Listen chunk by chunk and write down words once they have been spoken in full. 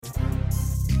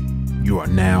You are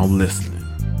now listening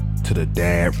to the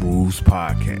Dad Rules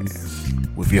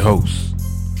Podcast with your hosts,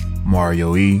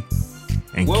 Mario E.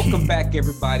 and Welcome Kid. back,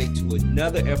 everybody, to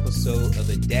another episode of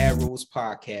the Dad Rules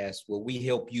Podcast, where we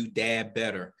help you dad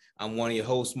better. I'm one of your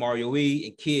hosts, Mario E.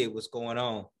 And Kid, what's going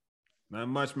on? Not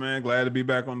much, man. Glad to be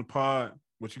back on the pod.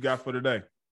 What you got for today?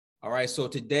 All right, so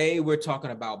today we're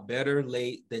talking about better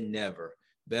late than never.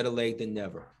 Better late than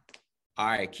never. All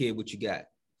right, Kid, what you got?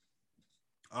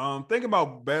 Think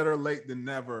about better late than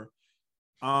never.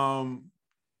 I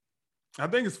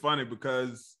think it's funny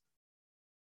because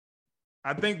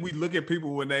I think we look at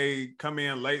people when they come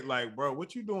in late, like, bro,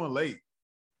 what you doing late?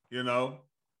 You know,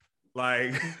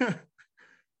 like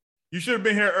you should have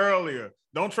been here earlier.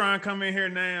 Don't try and come in here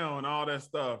now and all that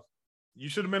stuff. You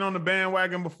should have been on the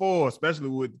bandwagon before, especially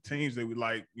with the teams that we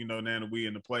like, you know, now that we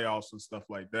in the playoffs and stuff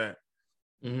like that.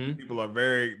 Mm-hmm. People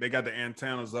are they got the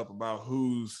antennas up about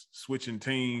who's switching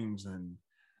teams and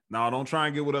no, don't try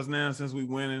and get with us now since we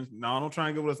winning. No, don't try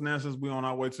and get with us now since we on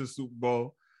our way to the Super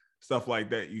Bowl, stuff like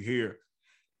that you hear.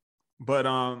 But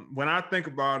when I think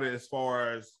about it as far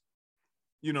as,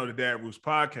 you know, the Dad Rules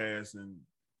podcast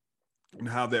and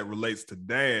how that relates to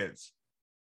dads,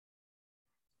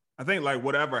 I think like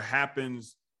whatever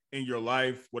happens in your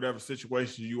life, whatever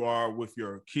situation you are with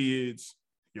your kids,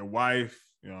 your wife,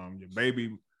 your baby,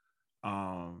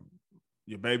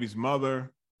 your baby's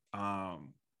mother,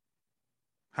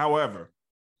 however,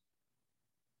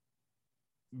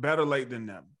 better late than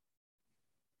never.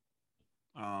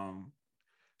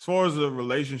 As far as the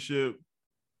relationship,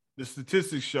 the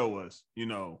statistics show us, you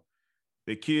know,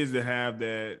 the kids that have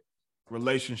that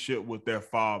relationship with their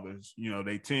fathers, you know,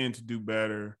 they tend to do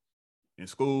better in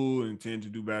school and tend to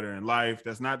do better in life.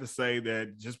 That's not to say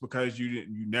that just because you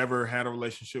never had a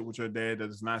relationship with your dad, that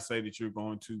does not say that you're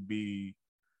going to be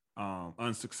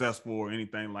unsuccessful or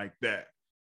anything like that.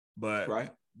 But right.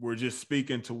 We're just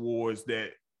speaking towards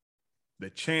that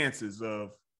the chances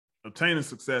of obtaining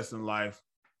success in life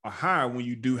are higher when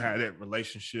you do have that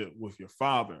relationship with your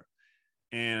father.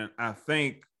 And I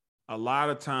think a lot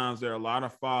of times there are a lot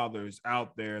of fathers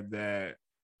out there that,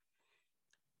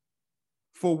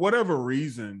 for whatever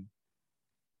reason,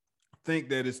 think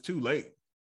that it's too late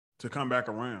to come back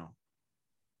around.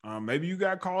 Maybe you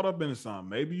got caught up into something.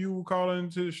 Maybe you were caught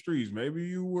into the streets. Maybe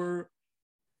you were,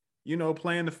 you know,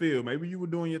 playing the field. Maybe you were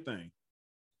doing your thing.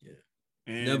 Yeah.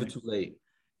 And never too late.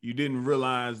 You didn't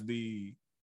realize the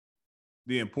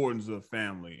importance of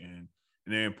family and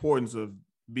the importance of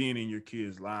being in your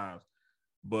kids' lives.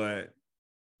 But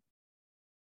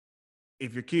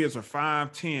if your kids are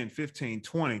 5, 10, 15,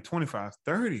 20, 25,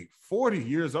 30, 40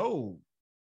 years old,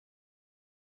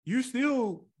 you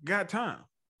still got time.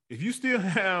 If you still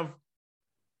have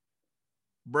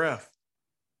breath,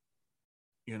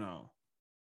 you know,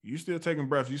 you still taking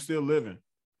breath, you still living,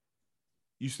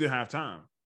 you still have time.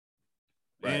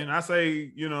 Right. And I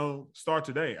say, you know, start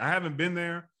today. I haven't been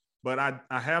there, but I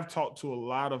have talked to a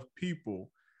lot of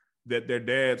people that their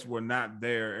dads were not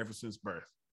there ever since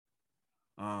birth.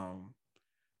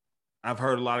 I've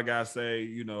heard a lot of guys say,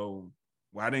 you know,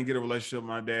 well, I didn't get a relationship with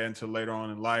my dad until later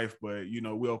on in life, but, you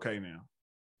know, we're okay now.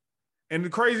 And the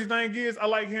crazy thing is, I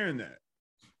like hearing that.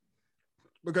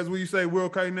 Because when you say we're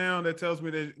okay now, that tells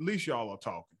me that at least y'all are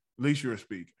talking. At least you're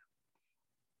speaking.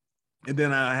 And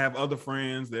then I have other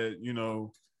friends that, you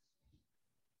know,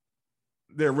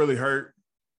 they're really hurt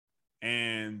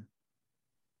and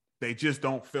they just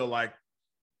don't feel like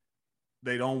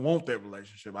they don't want that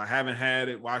relationship. I haven't had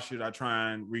it. Why should I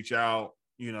try and reach out,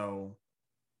 you know?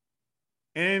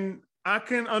 And I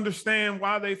can understand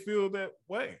why they feel that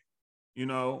way. You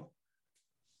know,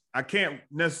 I can't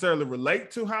necessarily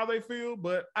relate to how they feel,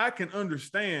 but I can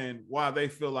understand why they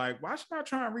feel like, why should I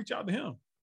try and reach out to him?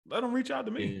 Let him reach out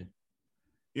to me. Yeah.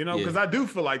 You know, because I do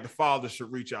feel like the father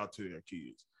should reach out to their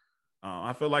kids.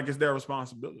 I feel like it's their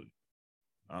responsibility.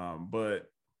 But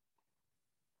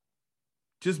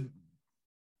just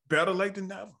better late than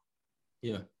never.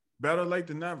 Yeah. Better late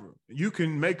than never. You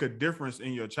can make a difference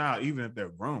in your child, even if they're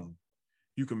grown.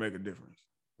 You can make a difference.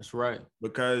 That's right.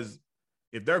 Because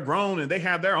if they're grown and they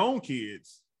have their own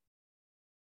kids,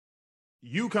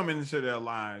 you coming into their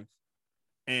lives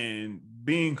and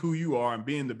being who you are and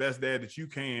being the best dad that you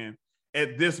can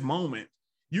at this moment,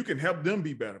 you can help them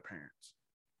be better parents.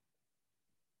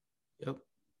 Yep.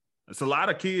 There's a lot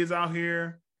of kids out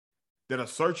here that are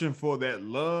searching for that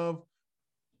love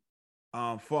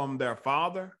from their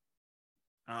father.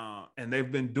 And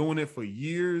they've been doing it for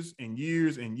years and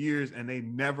years and years, and they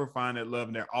never find that love.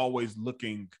 And they're always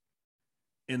looking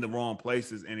in the wrong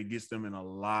places, and it gets them in a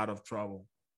lot of trouble.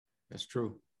 That's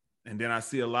true. And then I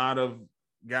see a lot of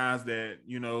guys that,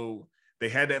 you know, they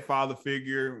had that father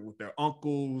figure with their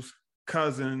uncles,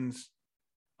 cousins,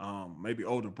 maybe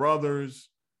older brothers,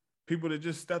 people that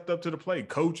just stepped up to the plate,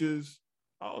 coaches,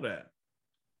 all that.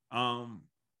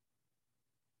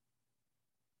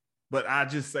 But I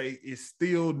just say it's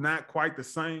still not quite the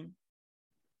same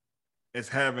as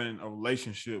having a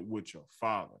relationship with your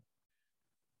father.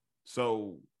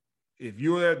 So if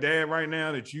you're that dad right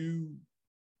now that you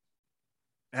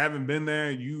haven't been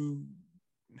there, you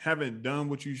haven't done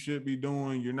what you should be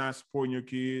doing, you're not supporting your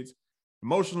kids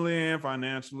emotionally and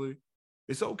financially,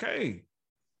 it's okay.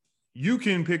 You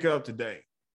can pick it up today.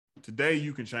 Today,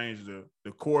 you can change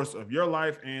the course of your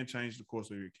life and change the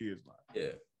course of your kids' life.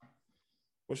 Yeah.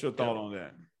 What's your thought on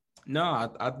that?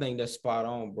 No, I think that's spot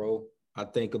on, bro. I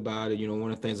think about it,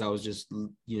 one of the things I was just,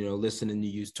 listening to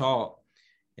you talk,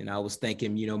 and I was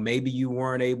thinking, maybe you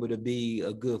weren't able to be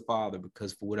a good father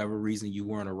because for whatever reason you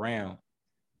weren't around.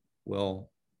 Well,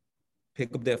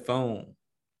 pick up that phone,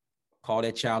 call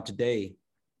that child today,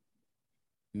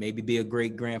 maybe be a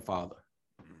great grandfather,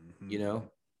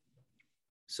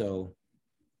 So,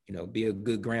 be a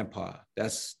good grandpa.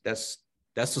 That's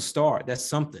a start. That's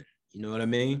something. You know what I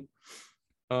mean?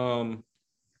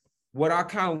 What I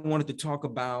kind of wanted to talk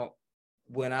about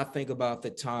when I think about the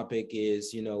topic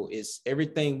is, it's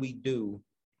everything we do,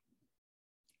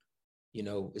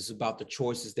 it's about the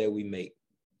choices that we make.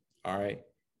 All right.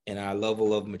 And our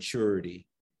level of maturity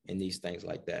and these things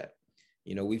like that.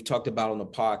 We've talked about on the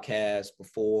podcast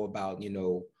before about,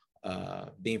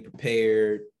 being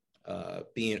prepared,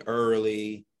 being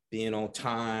early, being on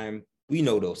time. We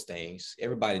know those things.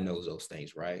 Everybody knows those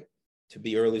things, right? To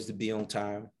be early is to be on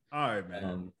time. All right,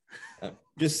 man.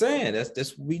 Just saying,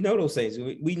 that's we know those things.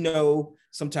 We know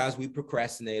sometimes we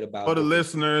procrastinate about. For the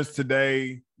listeners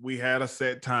today, we had a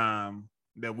set time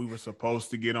that we were supposed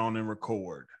to get on and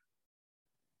record.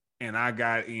 And I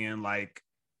got in like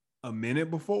a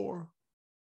minute before.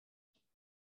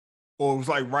 Or it was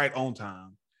like right on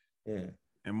time. Yeah.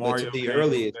 And Mario, but to be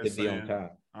early is to be on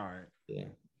time. All right. Yeah.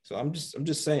 So I'm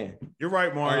just saying. You're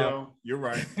right, Mario. You're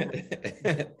right.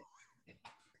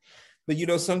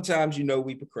 But sometimes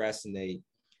we procrastinate.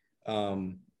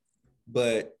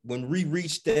 But when we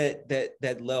reach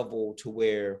that level to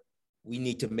where we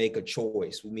need to make a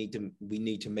choice, we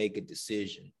need to make a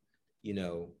decision,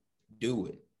 do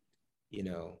it,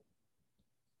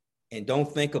 and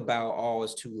don't think about, oh,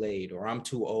 it's too late, or I'm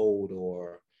too old,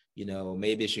 or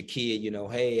maybe it's your kid,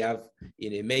 hey,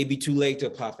 it may be too late to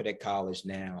apply for that college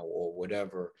now or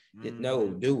whatever. No,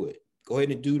 do it. Go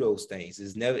ahead and do those things.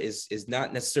 It's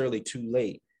not necessarily too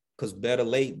late, because better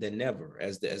late than never,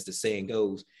 as the saying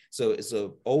goes. So it's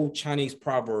an old Chinese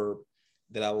proverb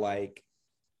that I like.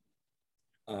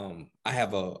 I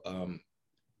have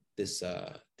this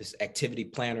activity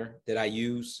planner that I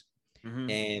use,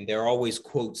 and there are always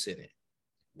quotes in it,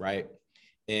 right?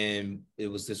 And it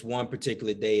was this one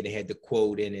particular day they had the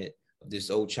quote in it of this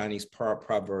old Chinese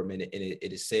proverb, and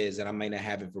it says, and I may not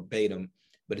have it verbatim,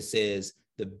 but it says,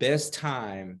 the best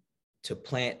time to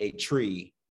plant a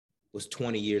tree was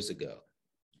 20 years ago.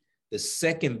 The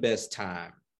second best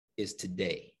time is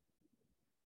today,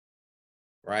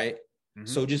 right? Mm-hmm.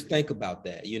 So just think about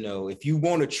that. If you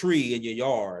want a tree in your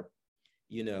yard,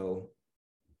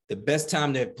 the best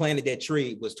time to have planted that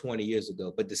tree was 20 years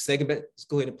ago, but the second best, let's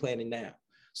go ahead and plant it now.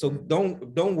 So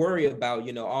don't worry about,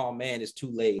 oh man, it's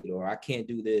too late, or I can't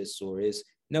do this, or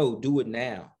do it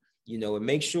now, and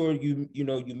make sure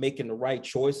you're making the right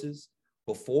choices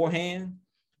beforehand,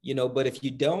 but if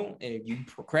you don't, and you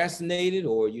procrastinated,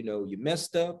 or, you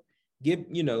messed up,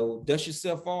 dust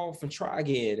yourself off and try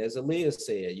again, as Aaliyah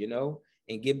said,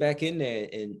 and get back in there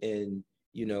and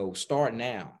start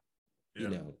now.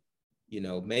 Yeah.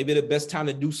 Maybe the best time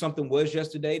to do something was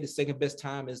yesterday. The second best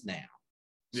time is now.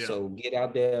 Yeah. So get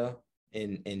out there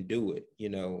and do it.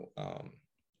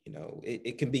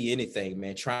 It can be anything,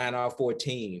 man. Trying out for a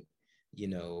team,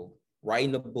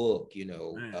 writing a book,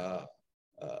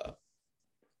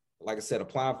 like I said,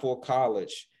 applying for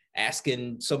college,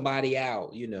 asking somebody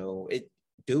out,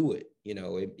 do it.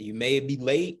 You may be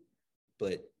late,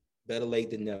 but better late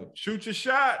than never. Shoot your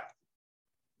shot.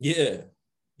 Yeah.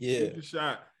 Shoot your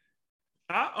shot.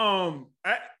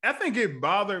 I think it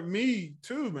bothered me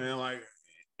too, man.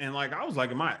 I was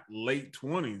like in my late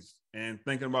 20s and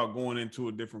thinking about going into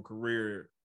a different career.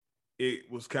 It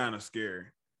was kind of scary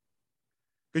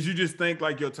because you just think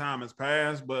like your time has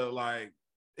passed, but like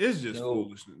it's just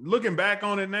foolishness. Looking back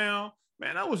on it now,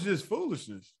 man, that was just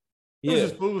foolishness. It was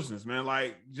just foolishness, man.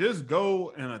 Like, just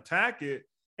go and attack it.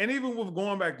 And even with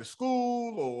going back to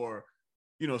school or,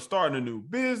 starting a new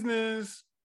business,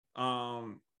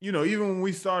 even when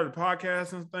we started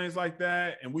podcasts and things like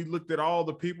that, and we looked at all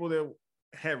the people that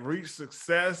have reached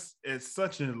success at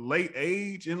such a late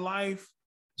age in life.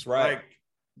 That's right. Like,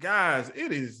 guys,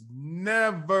 it is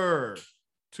never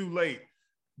too late.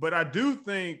 But I do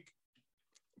think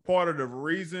part of the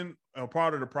reason or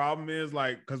part of the problem is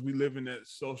like, because we live in that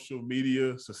social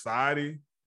media society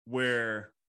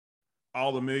where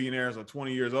all the millionaires are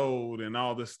 20 years old and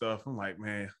all this stuff. I'm like,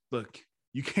 man, look,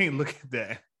 you can't look at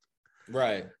that.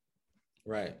 Right.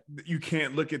 You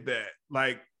can't look at that.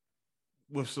 Like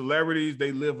with celebrities,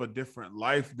 they live a different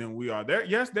life than we are.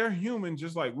 They're human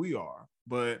just like we are,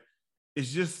 but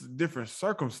it's just different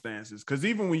circumstances. Because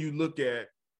even when you look at,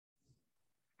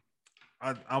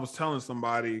 I was telling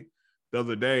somebody the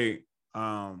other day,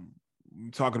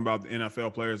 talking about the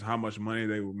NFL players, how much money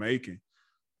they were making.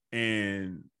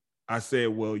 And I said,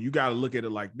 well, you got to look at it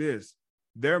like this.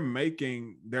 They're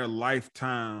making their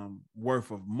lifetime worth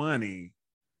of money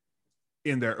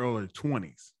in their early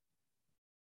 20s.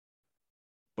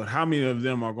 But how many of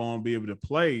them are going to be able to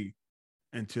play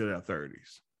until their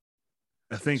 30s?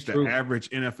 I think the average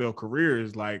NFL career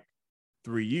is like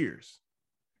 3 years.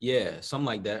 Yeah, something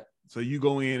like that. So you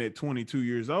go in at 22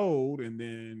 years old, and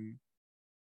then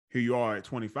here you are at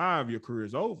 25, your career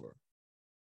is over.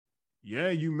 Yeah,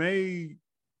 you made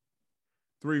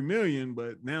 $3 million,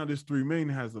 but now this $3 million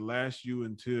has to last you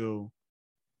until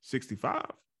 65.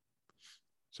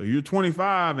 So you're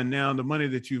 25, and now the money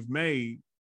that you've made,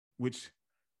 which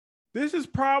this is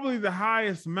probably the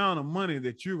highest amount of money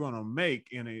that you're going to make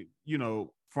in a,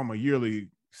 from a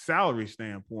yearly salary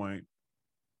standpoint.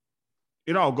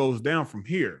 It all goes down from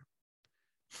here.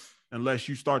 Unless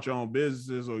you start your own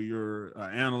businesses or you're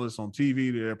an analyst on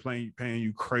TV, they're paying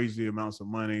you crazy amounts of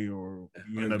money, or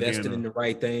you end up investing in the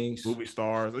right things, movie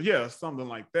stars, or yeah, something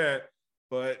like that.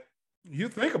 But you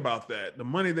think about that, the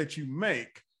money that you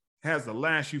make has to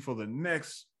last you for the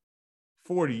next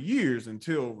 40 years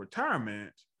until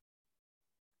retirement.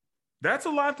 That's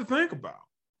a lot to think about.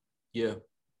 Yeah.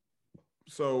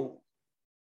 So,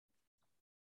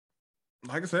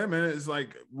 like I said, man, it's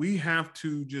like we have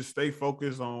to just stay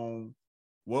focused on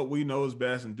what we know is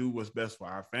best and do what's best for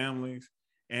our families.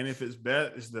 And if it's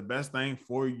the best thing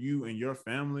for you and your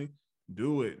family,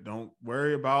 do it. Don't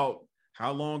worry about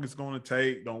how long it's going to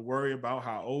take. Don't worry about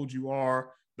how old you are.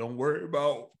 Don't worry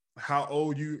about how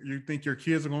old you think your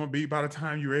kids are going to be by the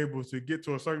time you're able to get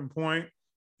to a certain point.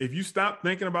 If you stop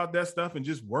thinking about that stuff and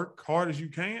just work hard as you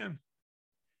can,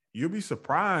 you'll be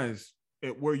surprised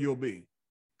at where you'll be.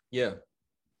 Yeah.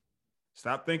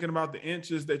 Stop thinking about the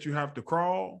inches that you have to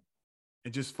crawl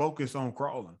and just focus on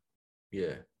crawling.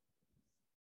 Yeah.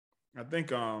 I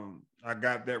think I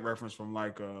got that reference from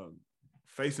like a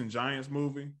Facing Giants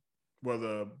movie where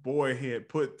the boy had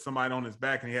put somebody on his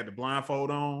back and he had the blindfold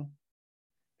on.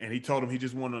 And he told him he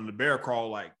just went on the bear crawl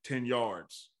like 10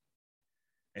 yards.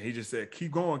 And he just said,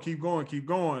 keep going, keep going, keep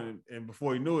going. And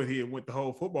before he knew it, he had went the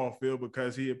whole football field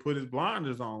because he had put his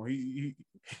blinders on. He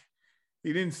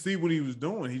didn't see what he was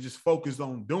doing. He just focused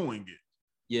on doing it.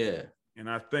 Yeah. And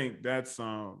I think that's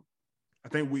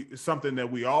it's something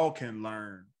that we all can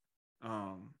learn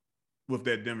with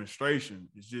that demonstration.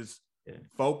 It's just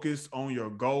focus on your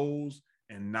goals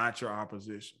and not your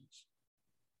oppositions.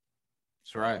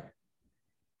 That's right.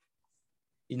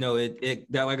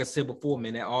 That, like I said before,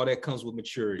 man, all that comes with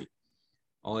maturity.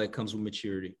 All that comes with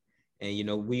maturity.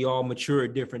 And, we all mature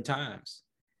at different times,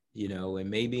 and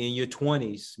maybe in your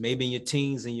 20s, maybe in your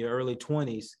teens, in your early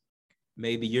 20s,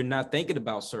 maybe you're not thinking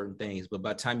about certain things, but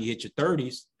by the time you hit your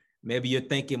 30s, maybe you're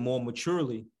thinking more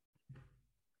maturely.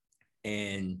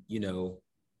 And,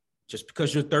 just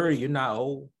because you're 30, you're not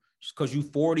old. Just because you're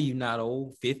 40, you're not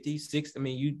old. 50,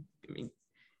 60,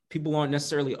 people aren't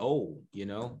necessarily old,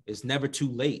 it's never too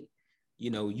late.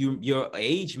 Your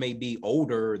age may be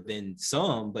older than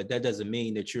some, but that doesn't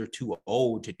mean that you're too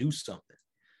old to do something.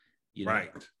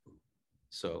 Right.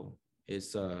 So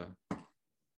it's if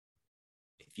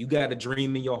you got a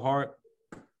dream in your heart,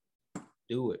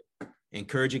 do it.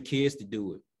 Encourage your kids to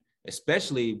do it,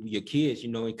 especially your kids,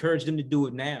 encourage them to do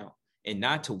it now and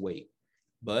not to wait.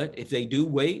 But if they do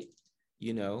wait,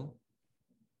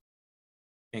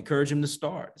 encourage them to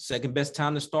start. Second best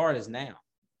time to start is now.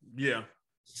 Yeah.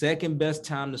 Second best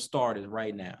time to start is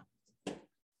right now.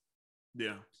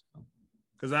 Yeah.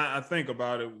 Because I think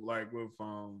about it like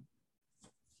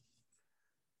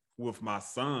with my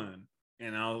son.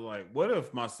 And I was like, what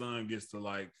if my son gets to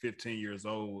like 15 years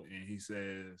old and he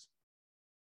says,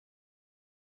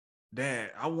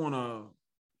 Dad, I want to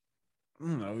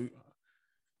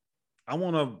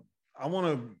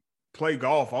play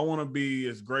golf. I want to be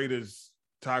as great as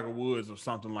Tiger Woods or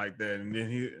something like that. And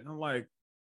then I'm like,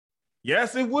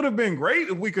 yes, it would have been great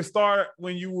if we could start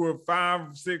when you were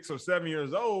 5, 6, or 7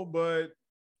 years old, but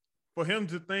for him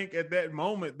to think at that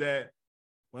moment that,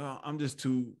 well, I'm just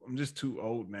too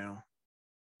old now.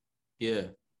 Yeah.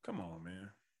 Come on, man.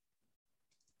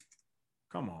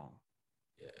 Come on.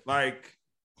 Yeah. Like,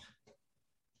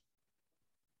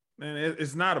 man,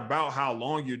 it's not about how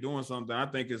long you're doing something. I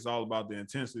think it's all about the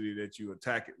intensity that you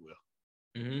attack it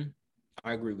with. Mm-hmm.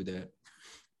 I agree with that.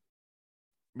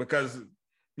 Because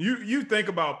you think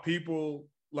about people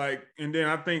like, and then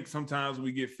I think sometimes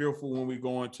we get fearful when we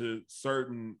go into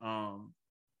certain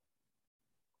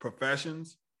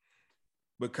professions,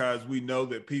 because we know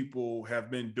that people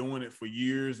have been doing it for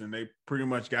years and they pretty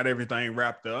much got everything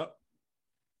wrapped up.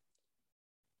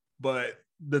 But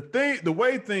the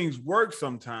way things work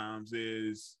sometimes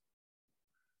is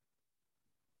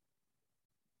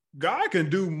God can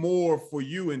do more for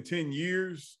you in 10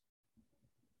 years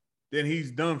than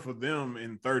he's done for them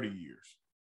in 30 years.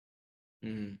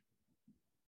 Mm-hmm.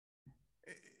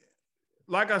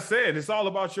 Like I said, it's all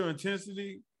about your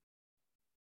intensity.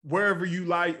 Wherever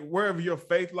your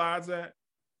faith lies at,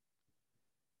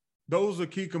 those are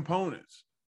key components.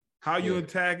 How you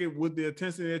attack it with the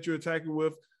intensity that you attack it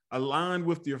with, aligned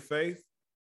with your faith,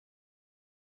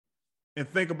 and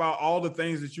think about all the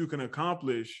things that you can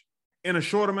accomplish in a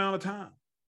short amount of time.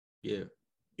 Yeah.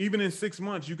 Even in 6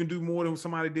 months, you can do more than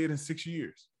somebody did in 6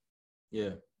 years.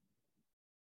 Yeah.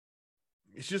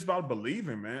 It's just about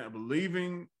believing, man.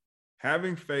 Believing,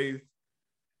 having faith,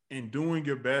 and doing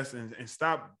your best, and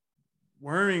stop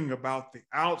worrying about the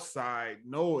outside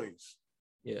noise.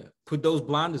 Yeah. Put those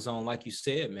blinders on, like you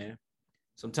said, man.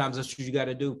 Sometimes that's what you got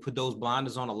to do. Put those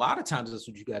blinders on. A lot of times that's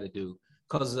what you got to do.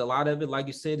 Because a lot of it, like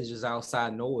you said, is just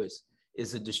outside noise.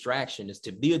 It's a distraction. It's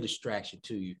to be a distraction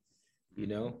to you, you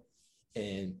know?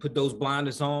 And put those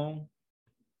blinders on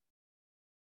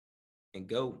and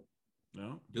go.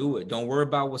 No. Do it. Don't worry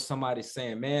about what somebody's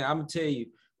saying, man. I'm gonna tell you,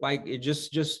 like, it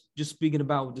just speaking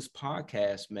about this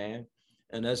podcast, man,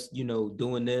 and us, you know,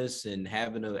 doing this and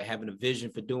having a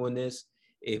vision for doing this.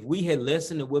 If we had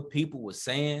listened to what people were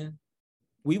saying,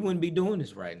 we wouldn't be doing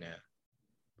this right now.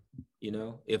 You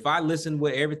know, if I listened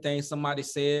with everything somebody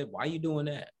said, why you doing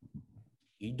that?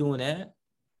 You doing that?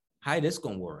 How this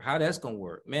gonna work? How that's gonna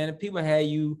work, man? If people had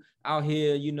you out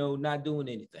here, you know, not doing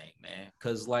anything, man,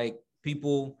 because like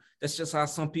people, that's just how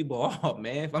some people are,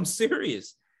 man. If I'm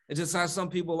serious, it's just how some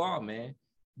people are, man.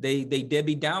 They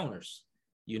Debbie Downers,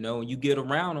 you know. You get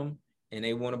around them and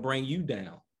they want to bring you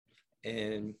down.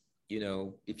 And you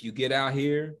know, if you get out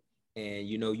here and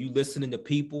you know you listening to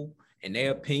people and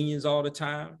their opinions all the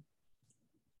time,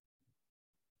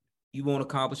 you won't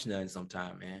accomplish nothing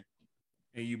sometime, man.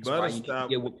 And you That's better why you stop.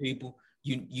 get with people.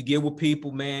 You get with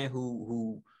people, man,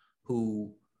 who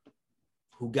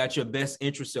got your best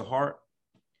interests at heart,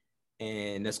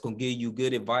 and that's gonna give you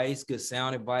good advice, good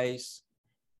sound advice,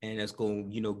 and that's gonna,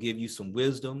 you know, give you some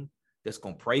wisdom. That's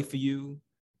gonna pray for you,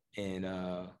 and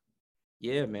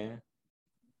yeah, man,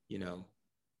 you know,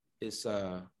 it's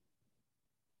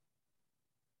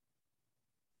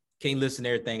can't listen to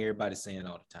everything everybody's saying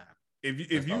all the time.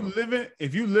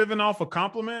 If you living off of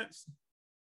compliments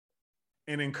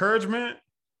and encouragement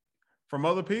from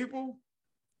other people,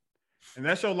 and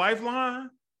that's your lifeline,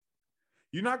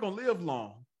 you're not gonna live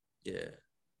long. Yeah.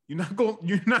 You're not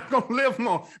gonna live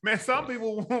long. Man, some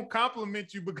people won't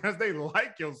compliment you because they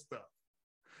like your stuff.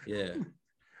 Yeah.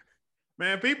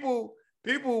 Man, people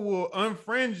will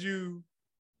unfriend you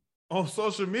on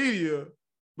social media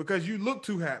because you look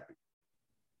too happy.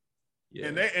 Yeah.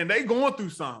 And they going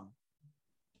through something.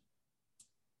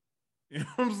 You know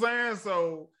what I'm saying?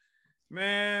 So,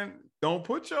 man, don't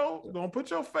put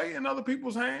your fate in other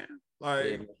people's hands.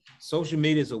 Like, social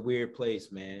media is a weird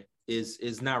place, man.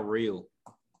 It's not real.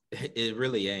 It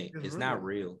really ain't. It's not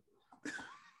real.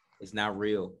 It's not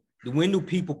real. When do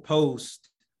people post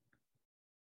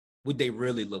what they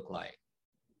really look like?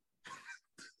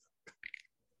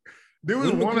 Do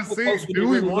we want to see? Do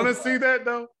we want to see that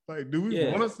though? Like, do we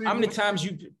want to see? How many times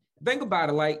you think about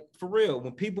it? Like, for real,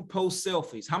 when people post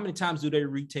selfies, how many times do they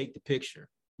retake the picture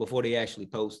before they actually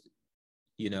post it?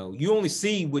 You know, you only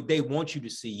see what they want you to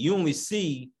see. You only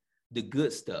see the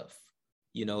good stuff.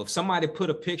 You know, if somebody put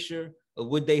a picture of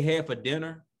what they had for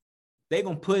dinner, they're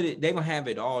gonna have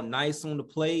it all nice on the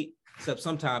plate. Except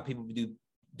sometimes people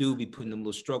do be putting them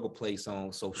little struggle plates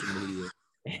on social media.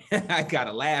 I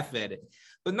gotta laugh at it.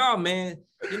 But no, man,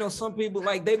 you know, some people,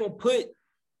 like, they gonna put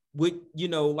with, you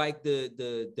know, like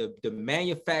the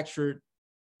manufactured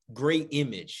great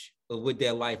image of what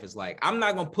their life is like. I'm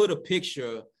not gonna put a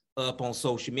picture up on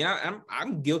social media.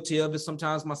 I'm guilty of it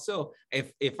sometimes myself.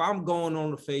 If I'm going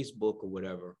on the Facebook or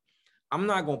whatever, I'm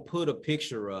not gonna put a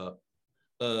picture up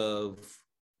of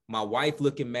my wife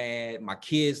looking mad, my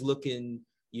kids looking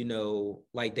you know,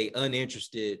 like they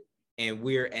uninterested and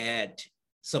we're at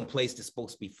some place that's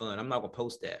supposed to be fun. I'm not gonna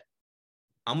post that.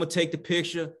 I'm gonna take the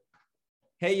picture.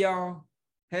 Hey y'all,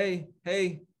 hey,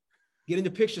 get in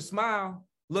the picture, smile,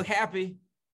 look happy,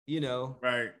 you know.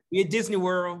 Right. We at Disney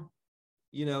World,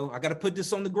 you know, I gotta put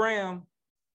this on the gram,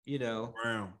 you know.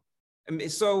 Gram. I mean,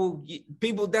 so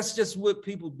people, that's just what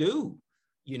people do,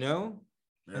 you know.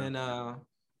 Yeah. And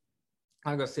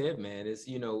like I said, man, it's,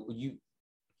 you know,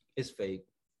 it's fake.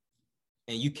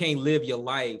 And you can't live your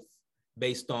life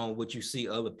based on what you see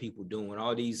other people doing.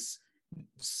 All these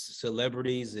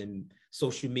celebrities and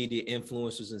social media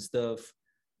influencers and stuff,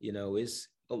 you know, it's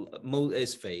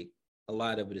fake. A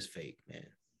lot of it is fake, man.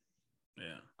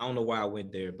 Yeah. I don't know why I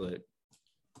went there, but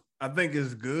I think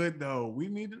it's good though. We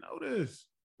need to know this.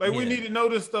 Like, we need to know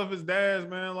this stuff as dads,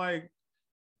 man. Like,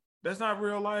 that's not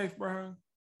real life, bro.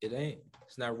 It ain't.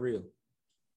 It's not real.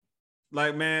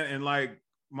 Like, man, and like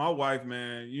my wife,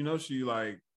 man, you know, she is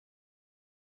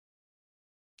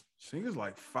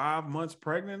like 5 months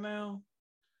pregnant now.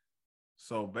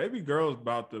 So baby girl's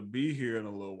about to be here in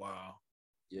a little while.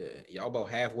 Yeah, y'all about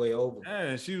halfway over. Yeah,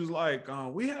 and she was like,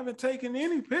 we haven't taken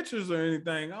any pictures or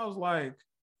anything. I was like,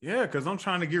 yeah, because I'm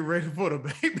trying to get ready for the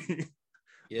baby.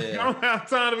 Yeah. I don't have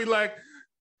time to be like,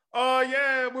 oh,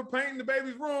 yeah, we're painting the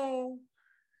baby's room.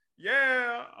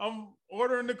 Yeah, I'm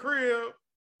ordering the crib.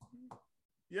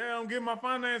 Yeah, I'm getting my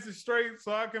finances straight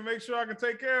so I can make sure I can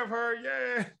take care of her.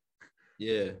 Yeah.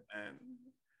 Yeah. And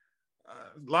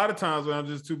a lot of times when I'm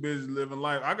just too busy living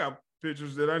life, I got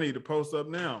pictures that I need to post up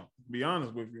now, to be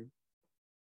honest with you.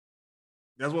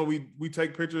 That's why we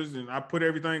take pictures and I put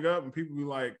everything up and people be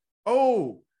like,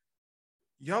 oh,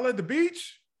 y'all at the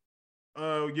beach?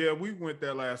 Yeah, we went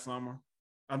there last summer.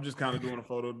 I'm just kind of doing a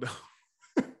photo.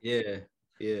 Yeah.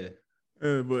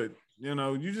 But you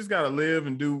know, you just gotta live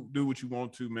and do what you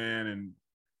want to, man, and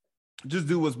just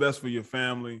do what's best for your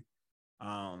family.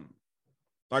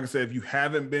 Like I said, if you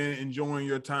haven't been enjoying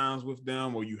your times with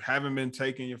them, or you haven't been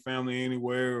taking your family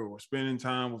anywhere or spending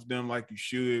time with them like you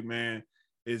should, man,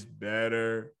 it's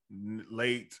better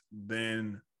late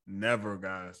than never,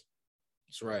 guys.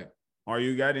 That's right. Are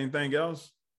you got anything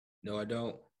else? No, I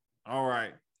don't. All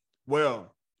right.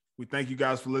 Well, we thank you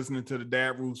guys for listening to the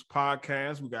Dad Rules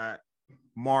podcast. We got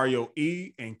Mario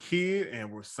E and Kid,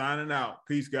 and we're signing out.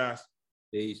 Peace, guys.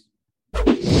 Peace.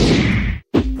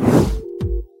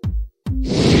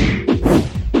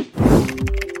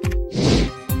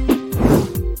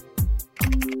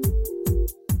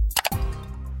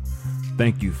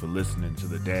 Thank you for listening to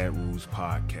the Dad Rules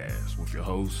podcast with your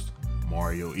hosts,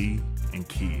 Mario E and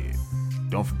Kid.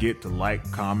 Don't forget to like,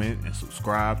 comment, and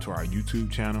subscribe to our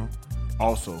YouTube channel.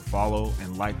 Also, follow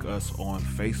and like us on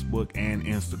Facebook and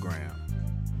Instagram.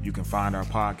 You can find our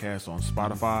podcast on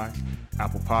Spotify,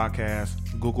 Apple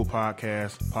Podcasts, Google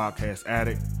Podcasts, Podcast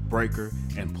Addict, Breaker,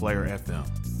 and Player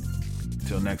FM.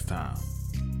 Till next time.